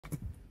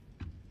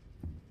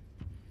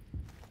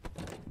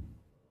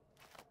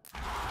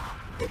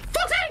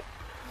Fuck's sake!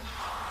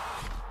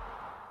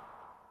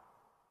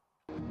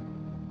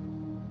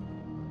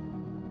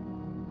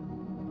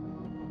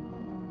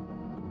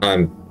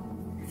 I'm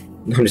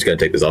just gonna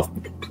take this off.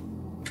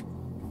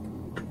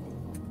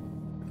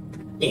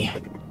 Yeah.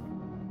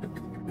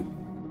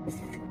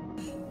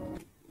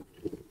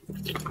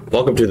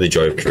 Welcome to the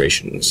Joy of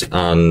Creations,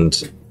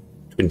 and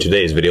in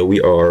today's video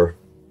we are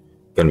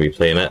going to be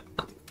playing it.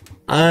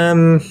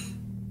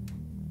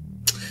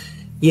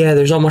 Yeah,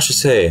 there's not much to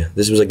say.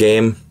 This was a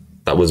game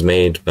that was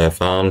made by a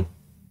fan,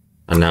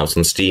 and now it's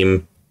on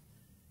Steam.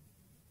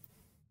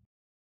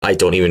 I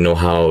don't even know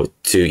how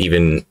to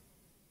even...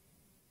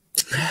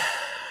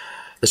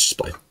 Let's just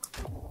play.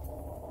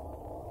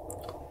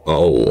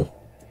 Oh.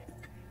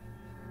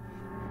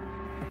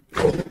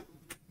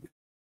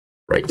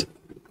 Right.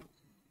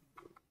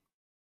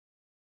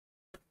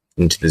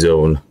 Into the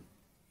zone.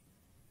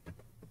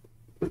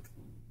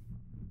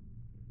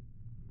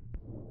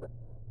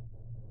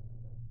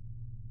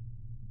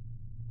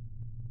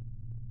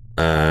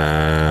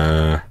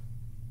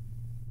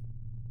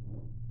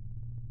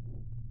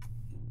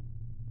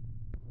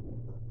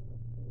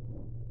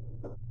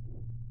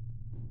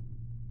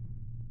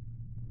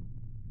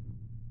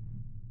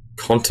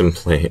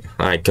 Contemplate.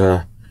 Like,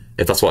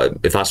 if that's what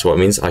it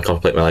means, I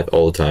contemplate my life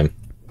all the time.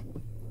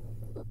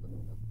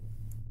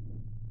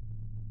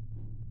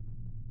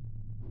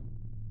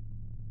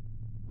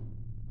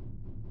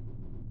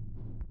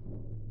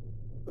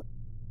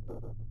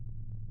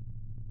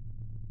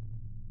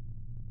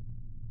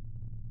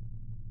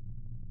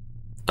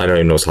 I don't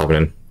even know what's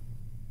happening.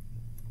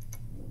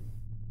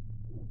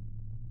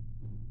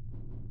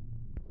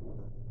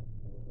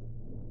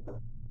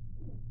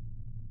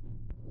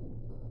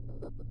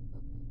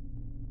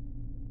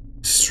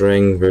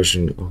 String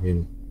vision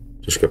locking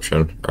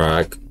description.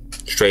 Alright.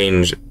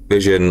 Strange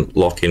vision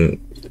locking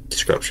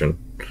description.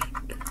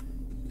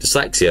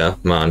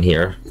 Dyslexia man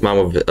here.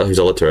 Man who's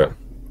illiterate.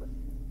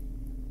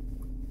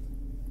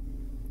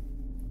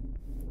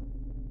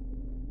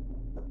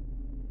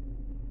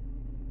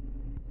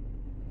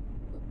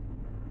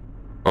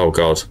 Oh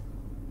god.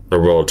 The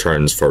world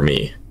turns for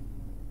me.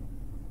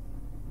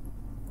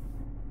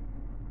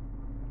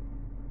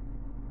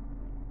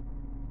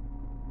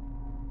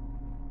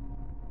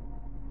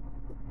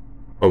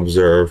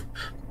 Observe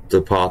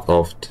the path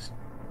of...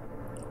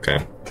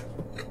 Okay.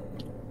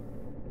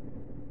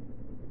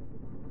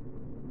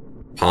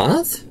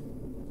 Path?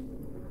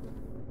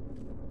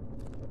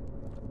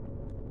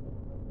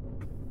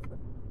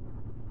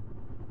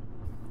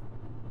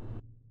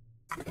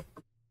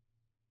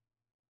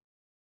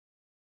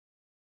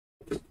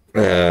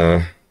 What?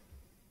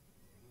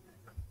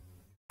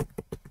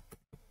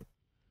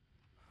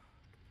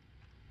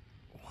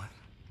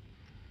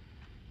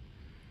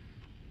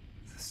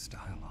 This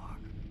dialogue.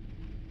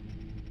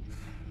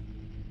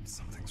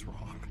 Something's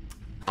wrong.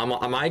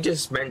 Am I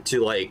just meant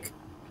to, like...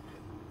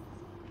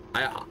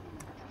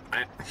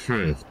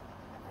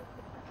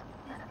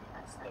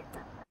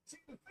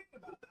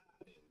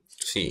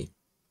 See,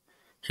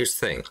 here's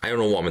the thing. I don't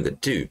know what I'm meant to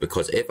do,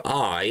 because if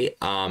I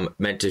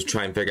meant to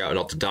try and figure out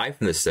not to die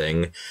from this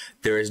thing,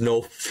 there is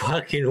no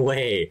fucking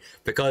way.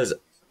 Because,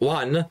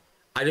 one,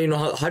 I don't even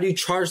know how do you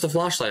charge the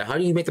flashlight? How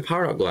do you make the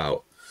power not go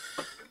out?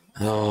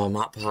 Oh,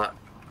 MatPat,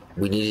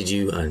 we needed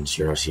you, and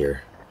you're not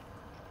here.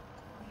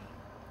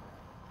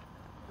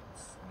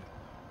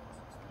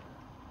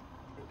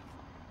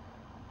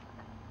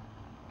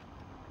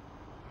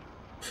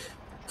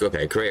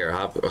 Okay, creator,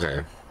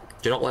 okay.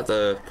 Do not let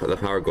the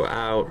power go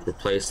out.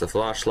 Replace the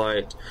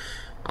flashlight.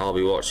 I'll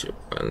be watching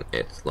when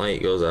its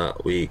light goes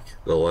out. Weak.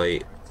 The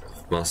light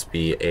must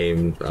be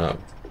aimed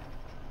up.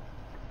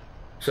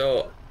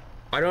 So,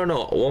 I don't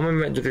know. What am I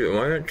meant to do? Am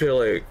I meant to,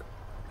 like,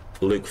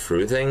 look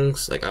through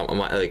things? Like,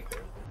 am I,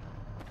 like...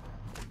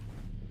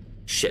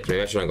 Shit,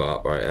 maybe I shouldn't go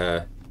up.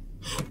 Right,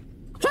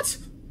 What?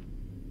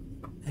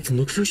 I can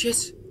look through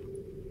shit?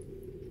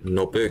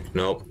 Notebook.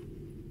 Nope.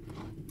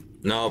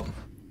 Nope.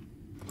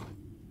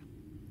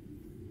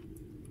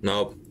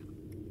 Nope.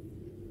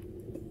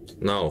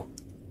 No.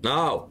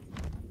 No!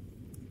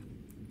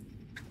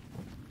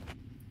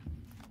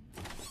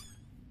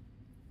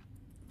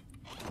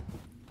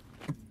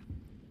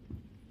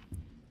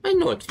 I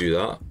know how to do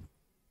that.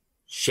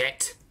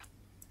 Shit.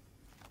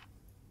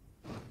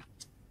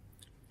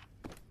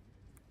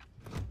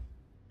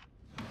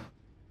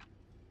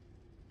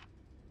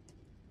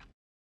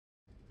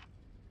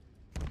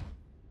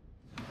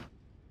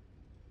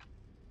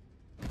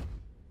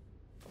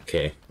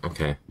 Okay,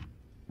 okay.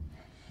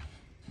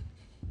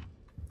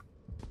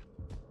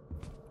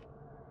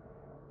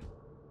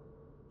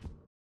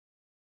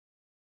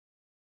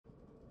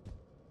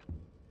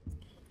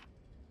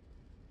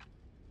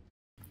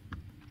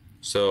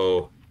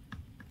 So,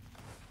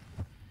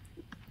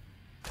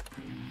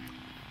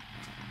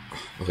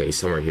 okay, he's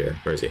somewhere here.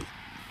 Where is he?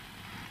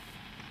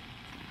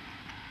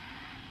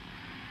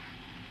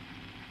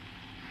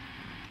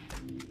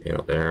 Okay,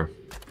 not there.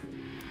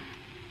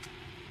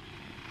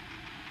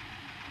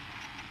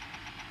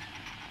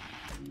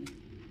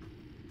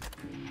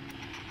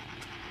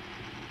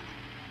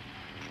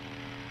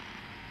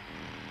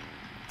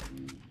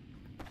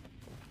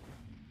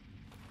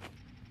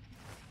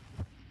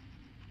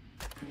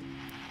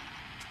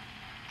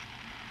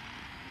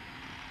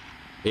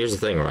 Here's the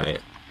thing, right?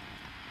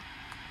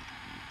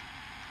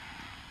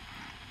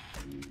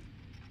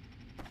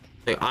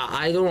 Like,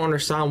 I don't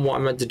understand what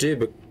I'm meant to do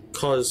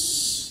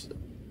because...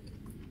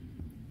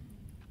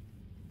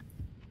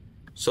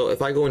 So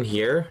if I go in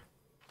here...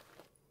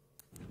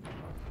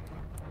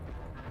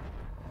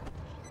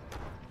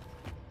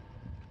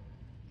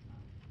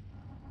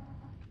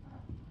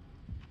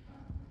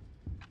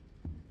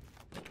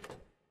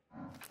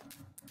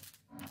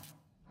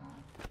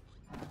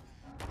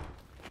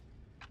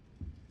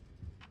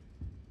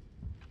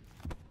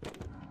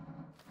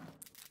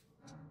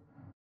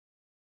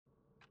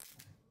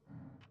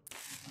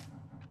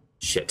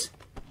 Shit.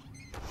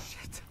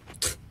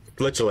 Shit.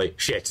 Literally,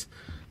 shit.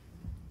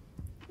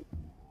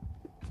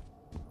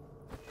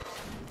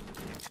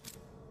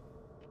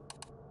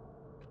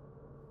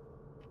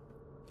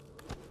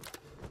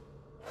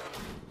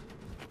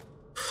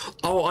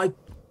 Oh, I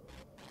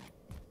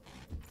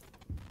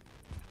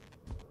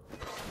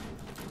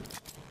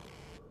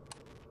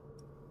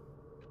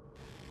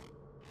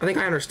think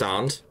I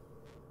understand.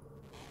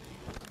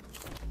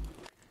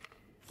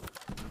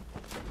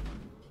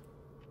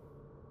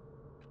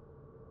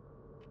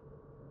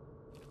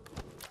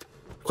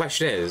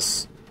 Question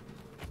is,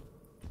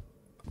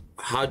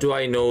 how do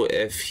I know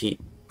if he,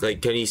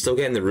 like, can he still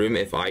get in the room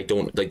if I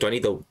don't, like, do I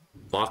need to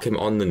lock him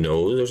on the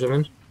nose or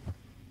something?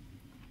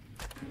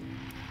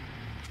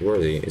 Where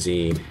is he? Is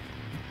he...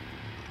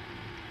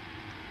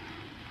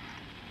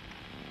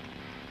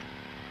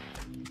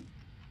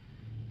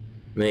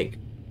 Make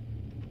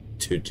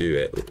to do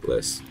it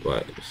list,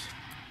 what?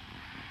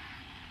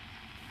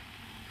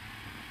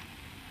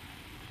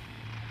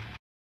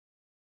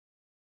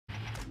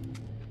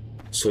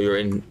 So you're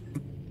in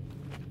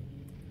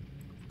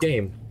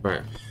game,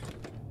 right?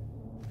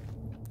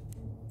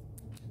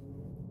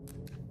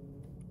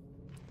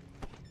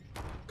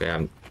 Okay,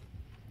 I'm...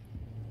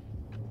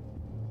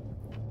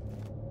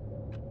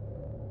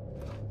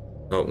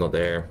 Oh, not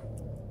there.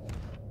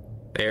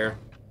 There. Here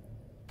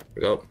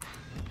we go.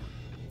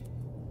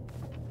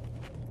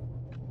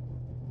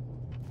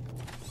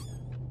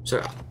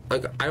 So,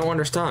 like, I don't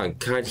understand.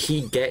 Can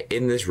he get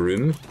in this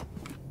room?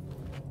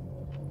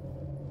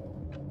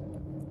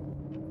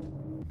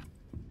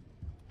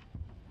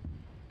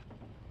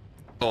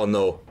 Oh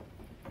no.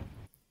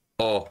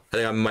 Oh, I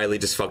think I mildly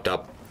just fucked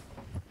up.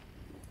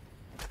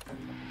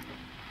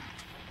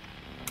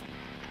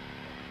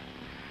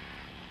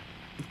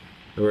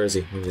 Where is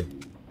he? Where is he?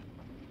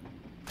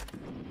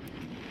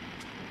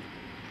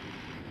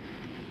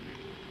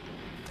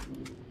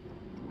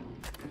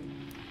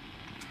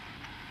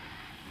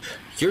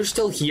 You're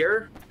still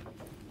here?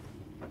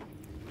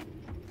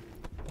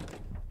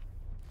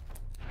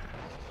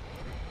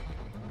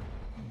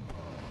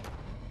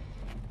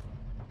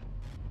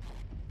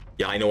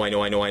 Yeah, I know.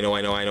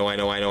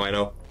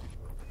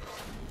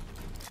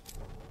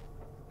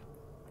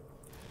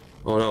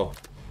 Oh no.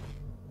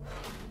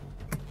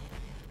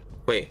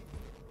 Wait.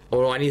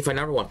 Oh no, I need to find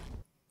another one.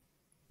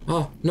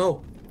 Oh,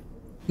 no.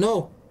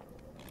 No.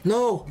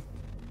 No.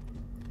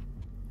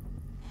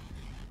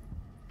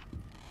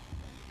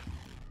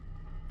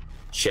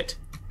 Shit.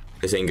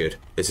 This ain't good.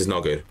 This is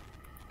not good.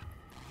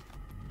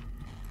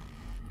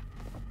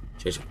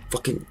 Shit,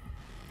 fucking...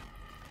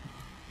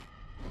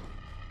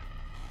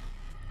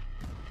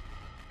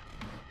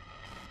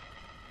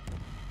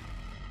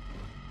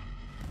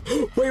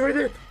 Wait, right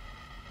there!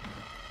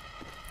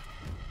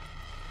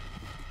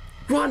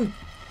 Run!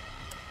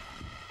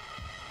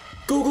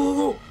 Go, go,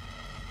 go, go!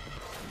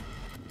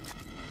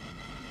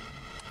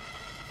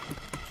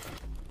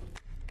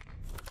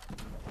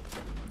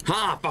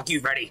 Ha! Fuck you,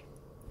 Freddy!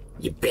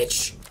 You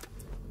bitch!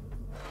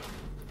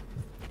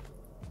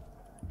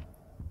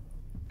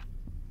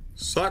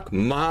 Suck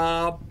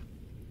my...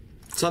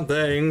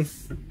 something.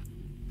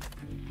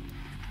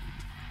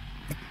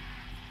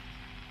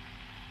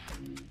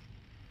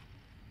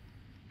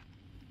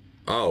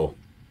 Oh.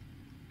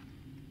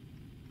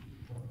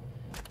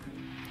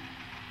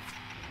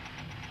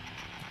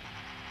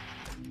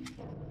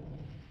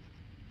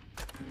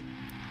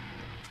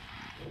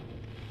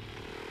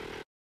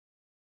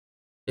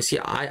 You see,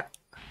 I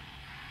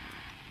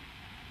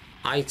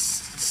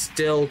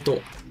still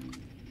don't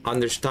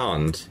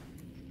understand.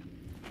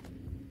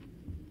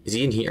 Is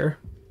he in here?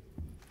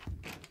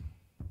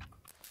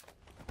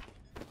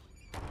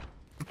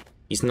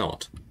 He's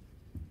not.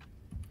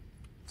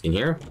 Is he in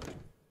here?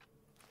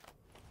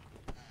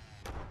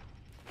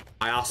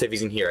 I asked if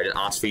he's in here. I didn't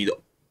ask for you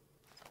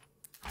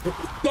to...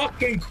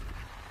 Fucking...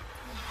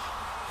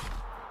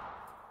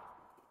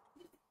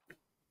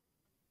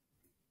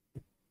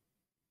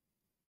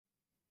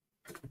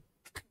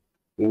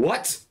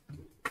 What?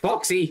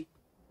 Foxy?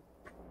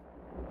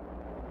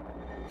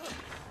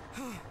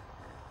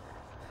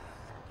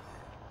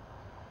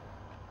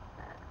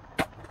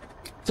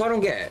 So I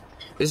don't get it.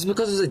 This is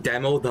because it's a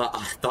demo that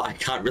I thought I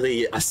can't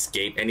really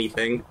escape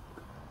anything.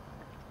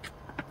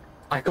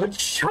 I got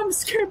jump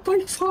scared by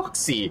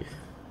Foxy.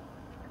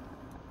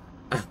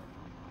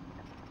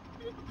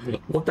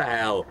 What the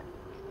hell?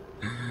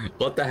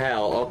 What the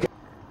hell? Okay.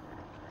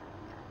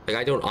 Like,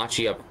 I don't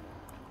actually have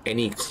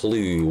any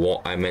clue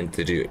what I meant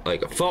to do.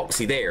 Like,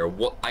 Foxy there,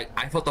 what I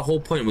thought the whole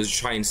point was to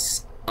try and,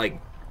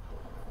 like...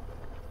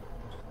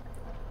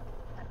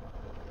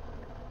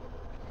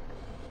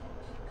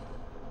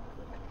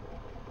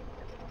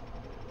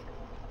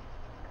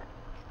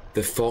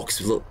 The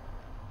fox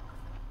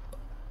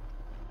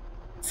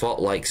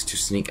likes to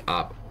sneak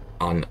up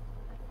on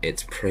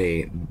its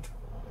prey.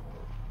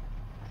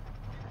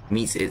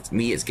 Meets its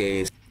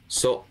gaze.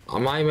 So,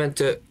 am I meant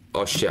to...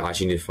 Oh shit, I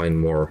actually need to find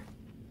more.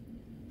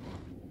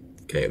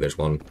 Okay, there's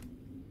one.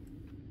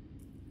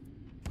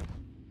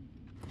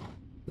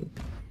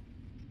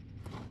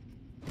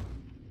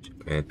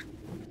 Okay.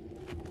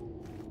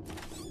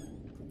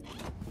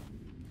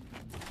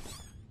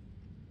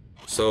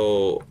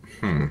 So,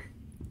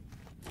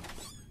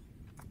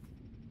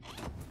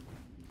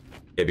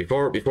 yeah,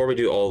 before we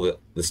do all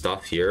the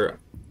stuff here,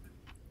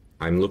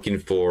 I'm looking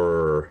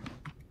for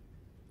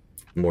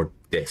more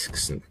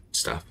discs and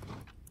stuff.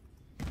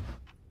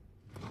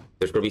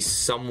 There's gonna be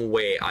some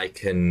way I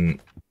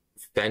can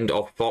fend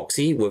off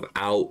Foxy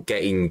without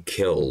getting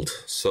killed.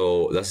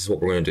 So this is what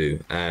we're gonna do.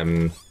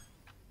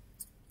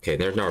 Okay,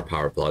 there's another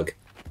power plug.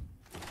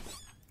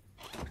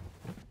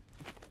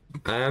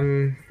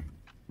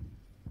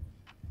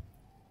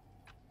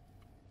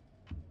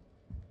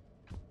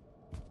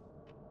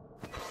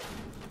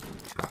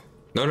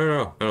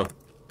 No.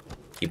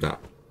 Keep that.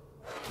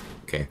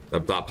 Okay,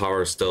 that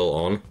power is still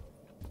on.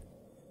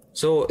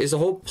 So, is the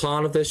whole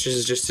plan of this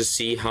just to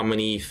see how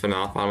many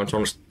FNAF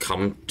animatronics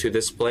come to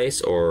this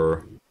place,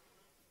 or...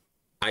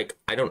 I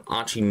don't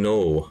actually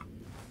know.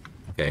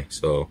 Okay,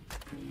 so...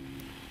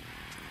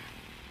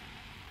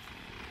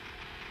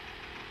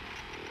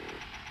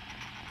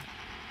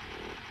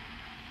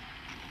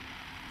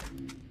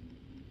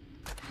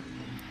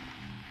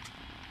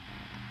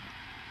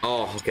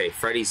 Oh, okay,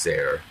 Freddy's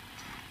there.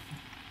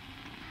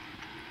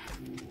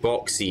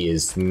 Foxy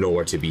is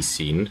nowhere to be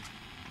seen.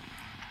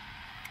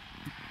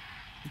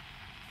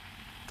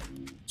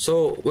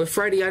 So, with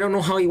Freddy, I don't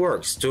know how he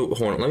works. Hold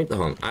on, let me...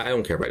 Hold on. I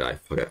don't care if I die.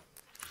 Fuck it.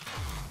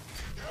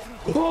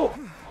 Whoa!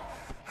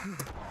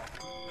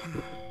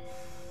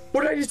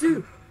 What did I just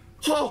do?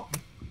 Oh!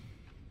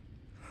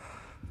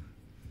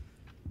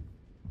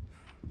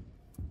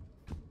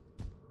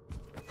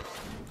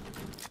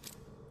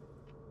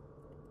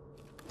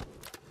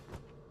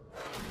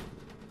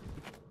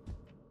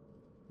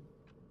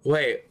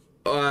 Wait,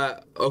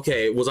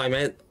 okay, was I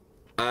meant...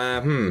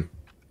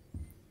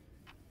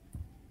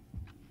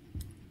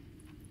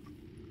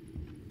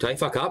 Did I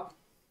fuck up?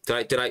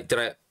 Did I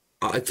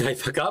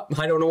fuck up?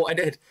 I don't know what I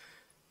did.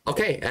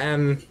 Okay,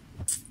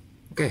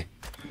 okay.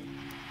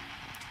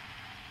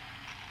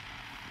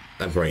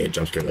 I'm throwing a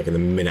jump scare like in the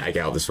minute I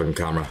get out of this fucking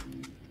camera.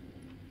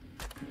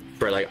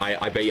 But like,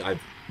 I bet you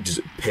I've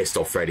just pissed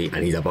off Freddy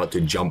and he's about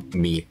to jump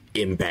me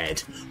in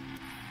bed.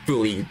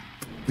 Fully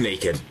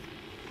naked.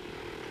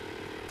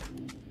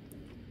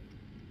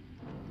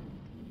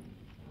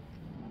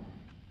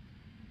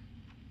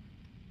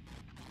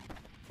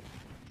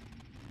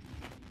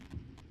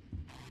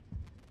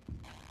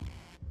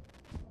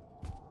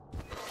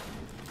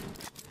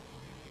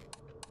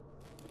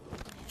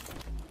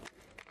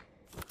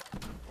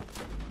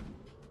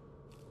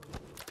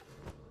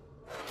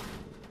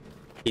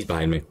 He's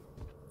behind me.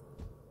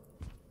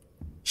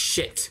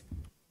 Shit.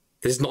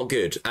 This is not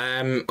good.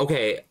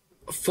 Okay.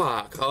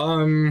 Fuck.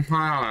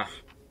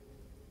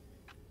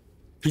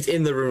 He's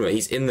in the room.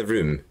 He's in the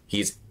room.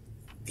 He's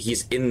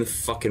in the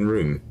fucking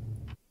room.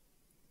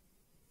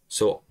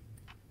 So,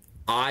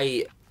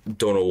 I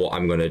don't know what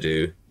I'm gonna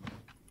do.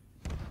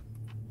 I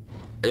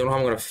don't know how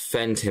I'm gonna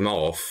fend him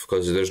off,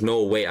 because there's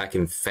no way I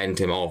can fend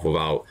him off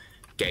without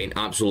getting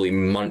absolutely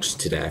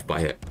munched to death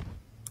by it.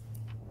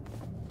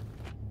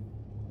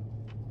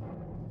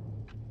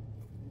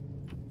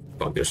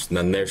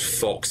 Then there's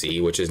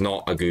Foxy, which is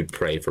not a good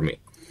prey for me.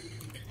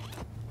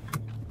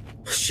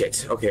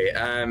 Shit. Okay.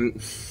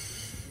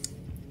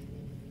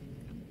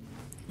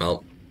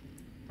 Well.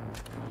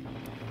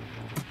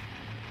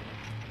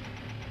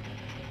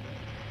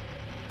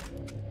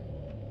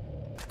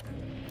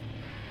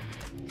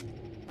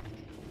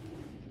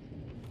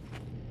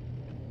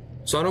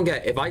 So I don't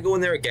get, if I go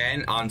in there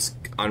again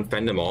and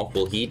fend him off,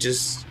 will he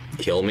just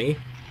kill me?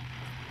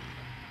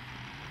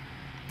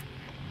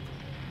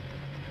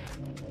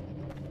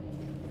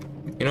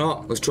 You know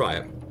what? Let's try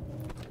it.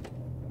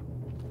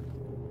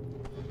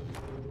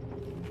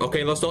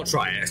 Okay, let's not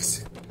try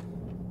it.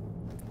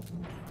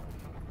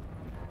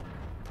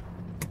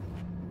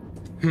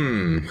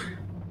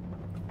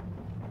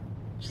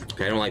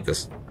 Okay, I don't like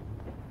this.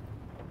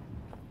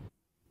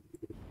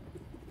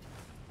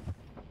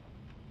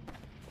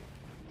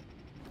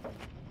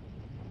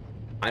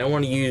 I don't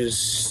want to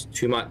use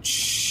too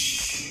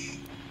much...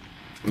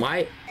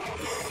 My...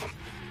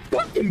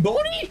 fucking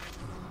body?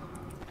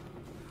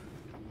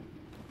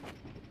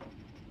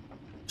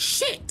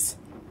 Shit!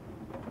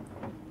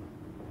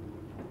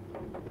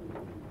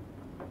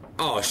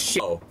 Oh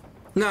shit!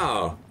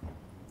 No!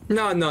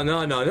 No! No!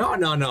 No! No! No! No!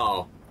 No!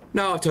 No!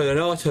 No!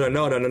 No! No!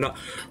 No! No! No!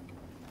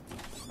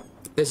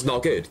 This is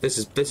not good. This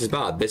is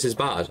bad. This is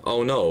bad.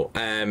 Oh no.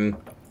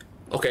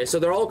 Okay, so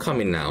they're all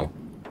coming now.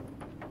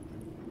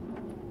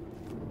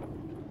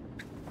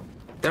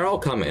 They're all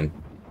coming.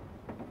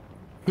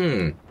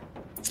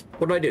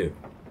 What do I do?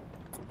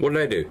 What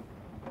did I do?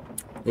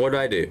 What did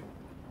I do?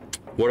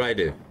 What did I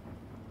do?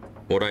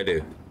 What did I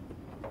do?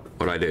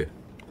 What did I do?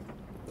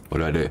 What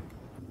did I do?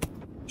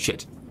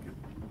 Shit.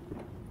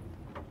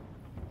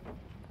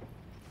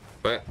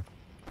 What?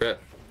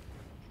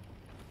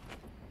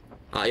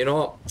 You know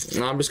what?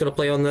 I'm just gonna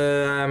play on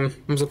the I'm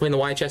just gonna play on the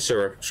YHS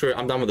server. Sure,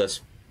 I'm done with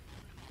this.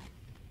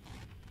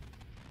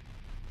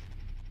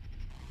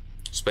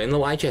 Just play on the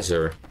YHS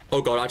server. Oh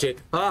god, actually.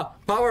 Ah!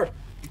 Power!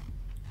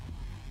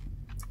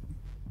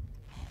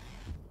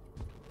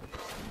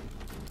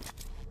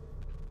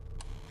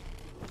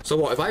 So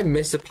what, if I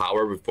miss the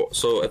power before...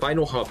 So if I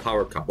know how a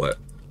power cut,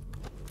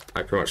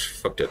 I pretty much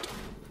fucked it.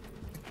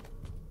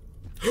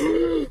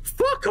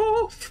 Fuck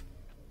off!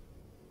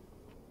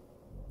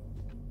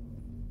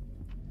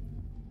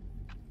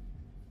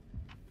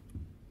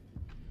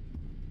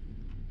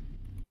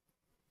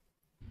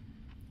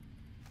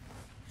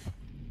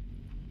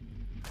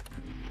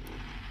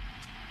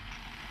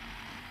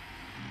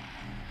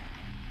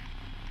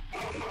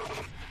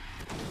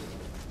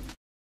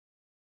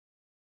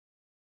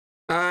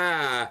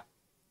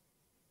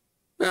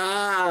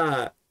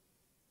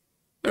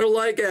 I don't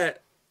like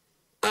it.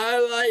 I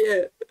like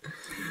it.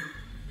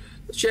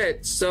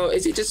 Shit, so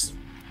is he just...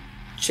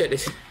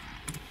 Shit.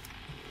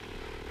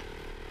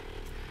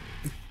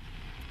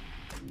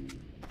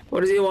 What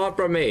does he want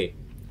from me?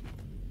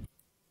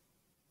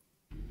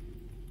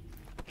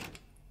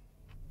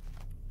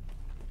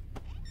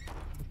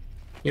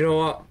 You know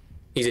what?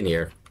 He's in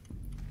here.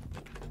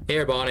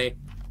 Here, Bonnie.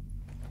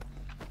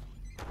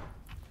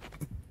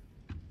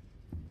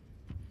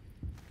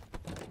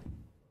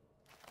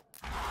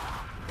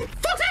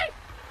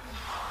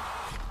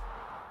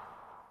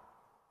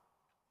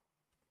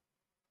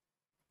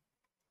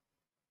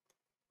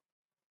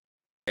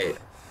 Okay.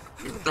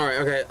 Alright,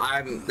 okay,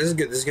 this is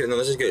good, no,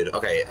 this is good.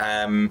 Okay,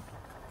 I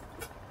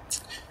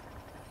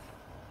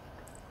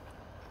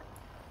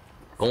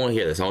wanna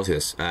hear this, I wanna see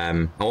this.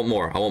 I want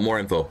more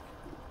info.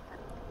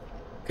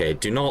 Okay,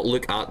 do not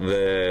look at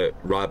the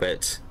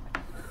rabbit.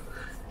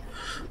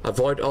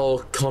 Avoid all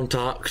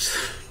contact.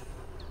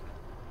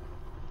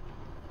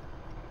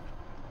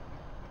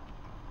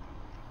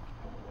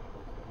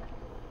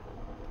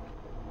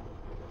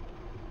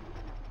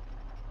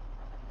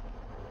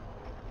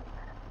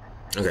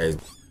 Okay.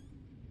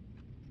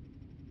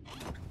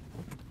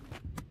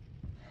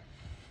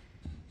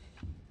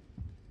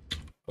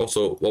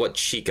 Also, what about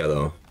Chica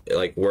though?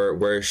 Like,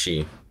 where is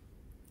she?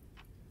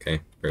 Okay,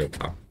 very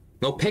good.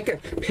 No, pick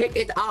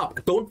it up.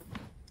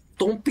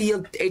 Don't be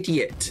an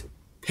idiot.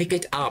 Pick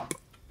it up.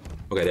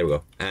 Okay, there we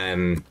go.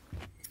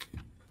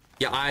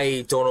 Yeah,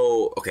 I don't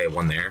know. Okay,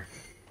 one there.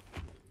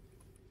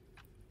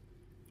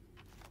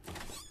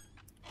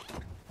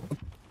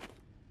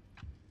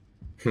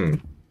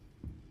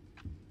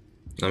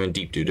 I'm in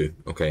deep doo-doo.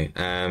 Okay,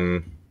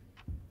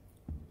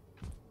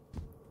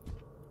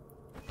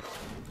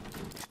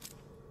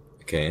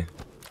 okay.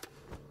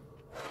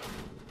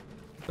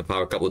 The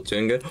power couple is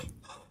doing good.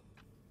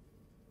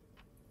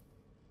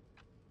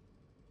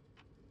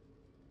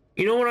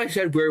 You know what I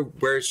said?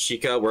 Where's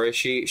Chica? Where is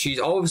she? She's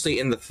obviously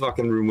in the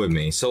fucking room with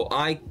me. So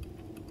I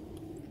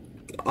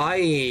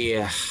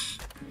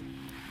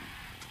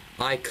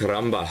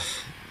caramba.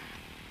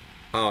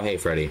 Oh, hey,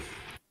 Freddy.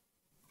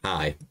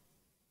 Hi.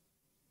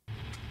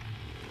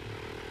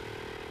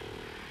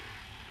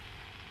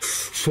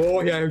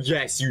 Oh yeah,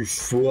 yes, you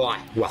tried.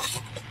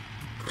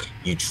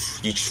 You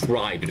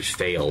tried, but it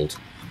failed.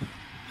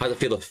 How does it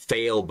feel to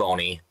fail,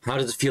 Bonnie? How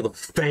does it feel to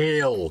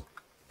fail?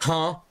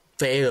 Huh?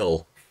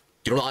 Fail.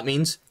 Do you know what that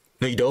means?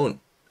 No, you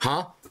don't.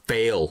 Huh?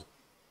 Fail.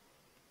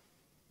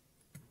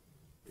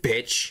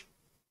 Bitch.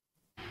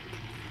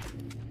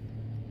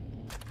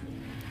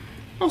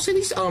 Oh, see,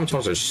 these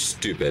automatons are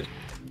stupid.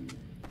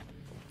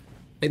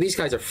 Like, these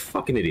guys are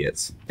fucking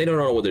idiots. They don't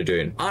know what they're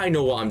doing. I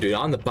know what I'm doing.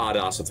 I'm the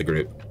badass of the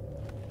group.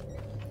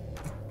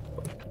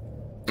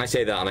 I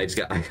say that and I just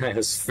got... I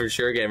was for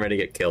sure getting ready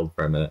to get killed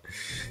for a minute.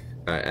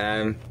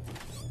 Alright,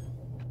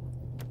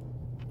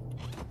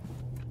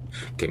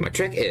 okay, my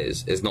trick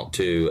is not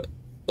to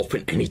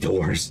open any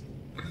doors.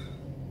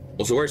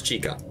 Also, where's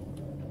Chica?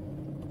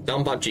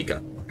 Dump on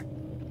Chica.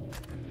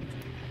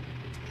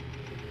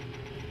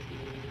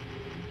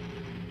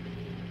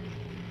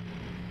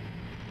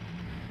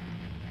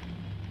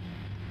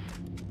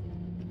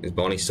 Is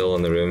Bonnie still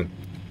in the room?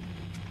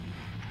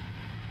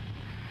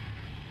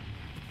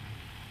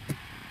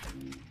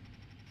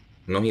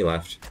 No, he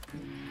left.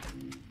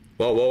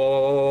 Whoa, whoa, whoa,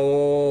 whoa, whoa, whoa,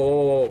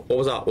 whoa, whoa. What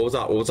was that? What was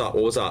that? What was that?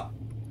 What was that?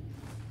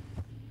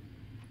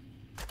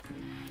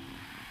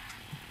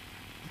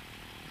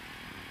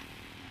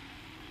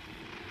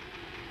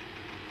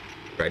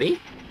 Ready?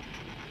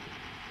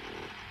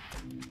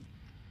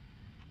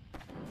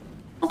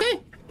 Okay.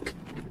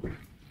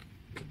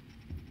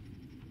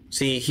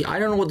 See, I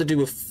don't know what to do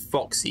with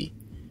Foxy.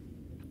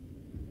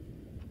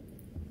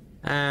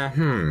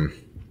 This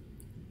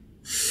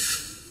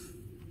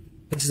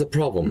is a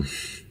problem.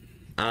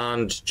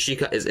 And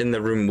Chica is in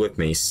the room with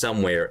me,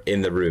 somewhere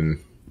in the room.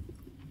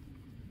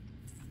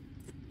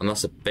 And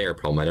that's a fair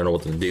problem. I don't know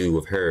what to do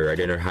with her. I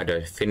don't know how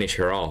to finish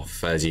her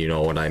off, as you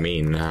know what I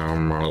mean.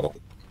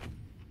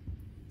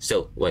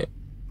 Still, wait.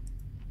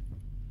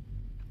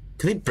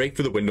 Can they break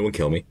through the window and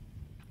kill me?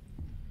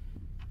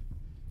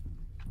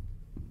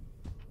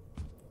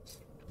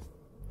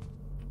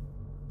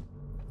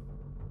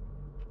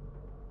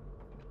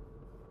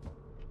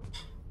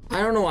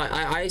 I don't know,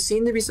 I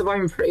seem to be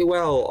surviving pretty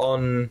well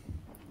on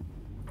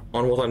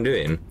what I'm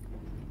doing.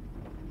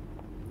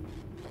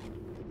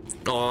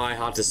 Oh,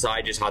 I just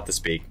had to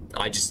speak.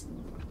 I'm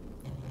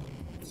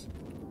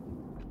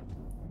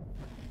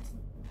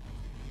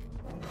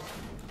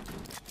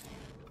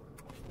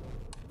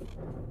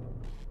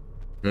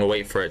gonna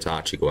wait for it to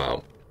actually go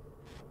out.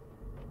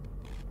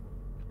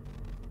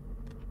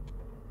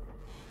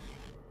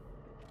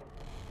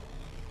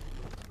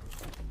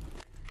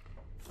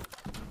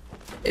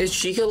 Is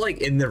Chica, like,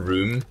 in the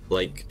room,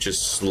 like,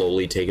 just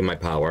slowly taking my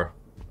power?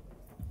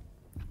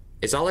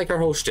 Is that, like, her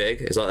whole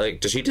shtick? Is that,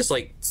 like, does she just,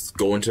 like,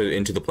 go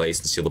into the place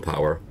and steal the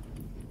power?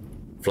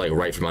 For, like,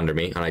 right from under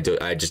me? And I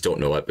just don't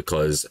know it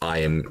because I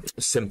am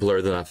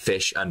simpler than a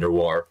fish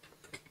underwater.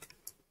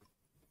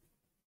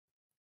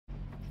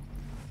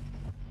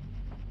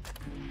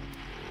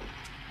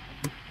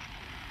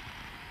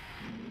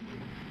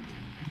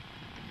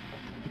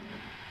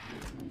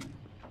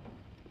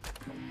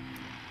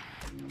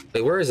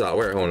 Like, where is that?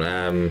 Where? Hold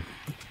on.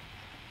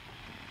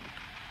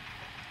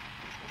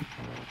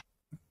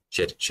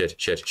 Shit.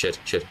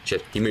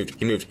 He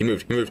moved.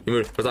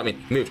 What does that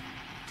mean? He moved.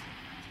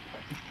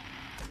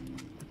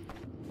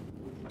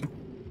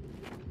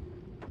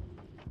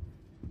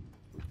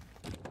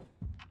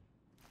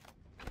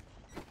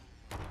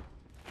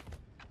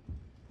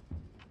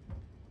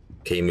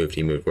 Okay, he moved.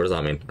 What does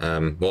that mean?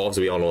 Well,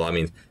 obviously we all know what that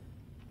means.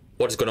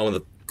 What is going on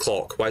with the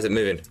clock? Why is it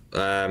moving?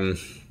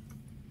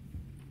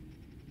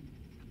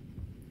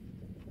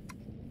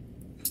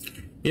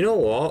 You know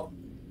what?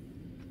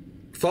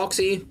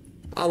 Foxy,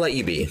 I'll let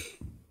you be.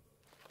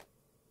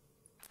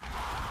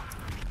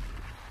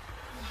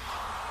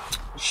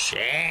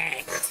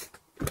 Shit.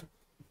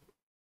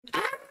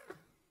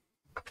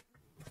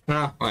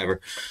 Ah, whatever.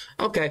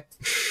 Okay.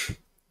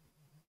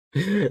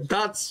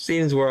 That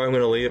seems where I'm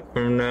gonna leave it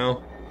from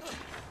now.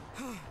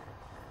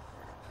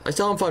 I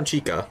still haven't found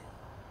Chica.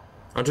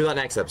 I'll do that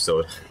next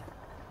episode.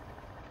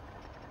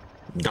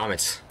 Damn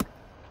it.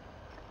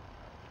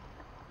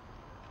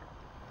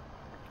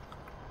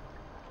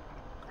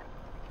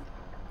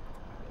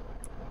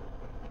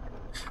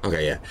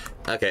 Okay, yeah.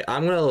 Okay,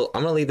 I'm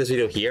gonna leave this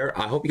video here.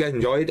 I hope you guys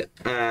enjoyed.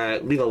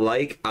 Leave a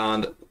like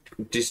and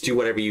just do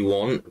whatever you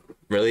want.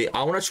 Really,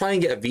 I want to try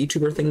and get a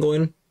VTuber thing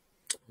going.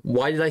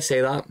 Why did I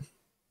say that?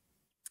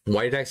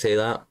 Why did I say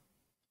that?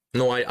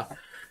 No,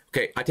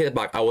 okay, I take it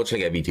back. I will try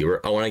to get a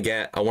VTuber. I want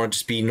to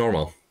just be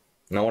normal.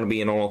 And I want to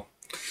be a normal.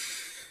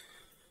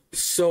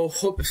 So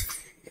hope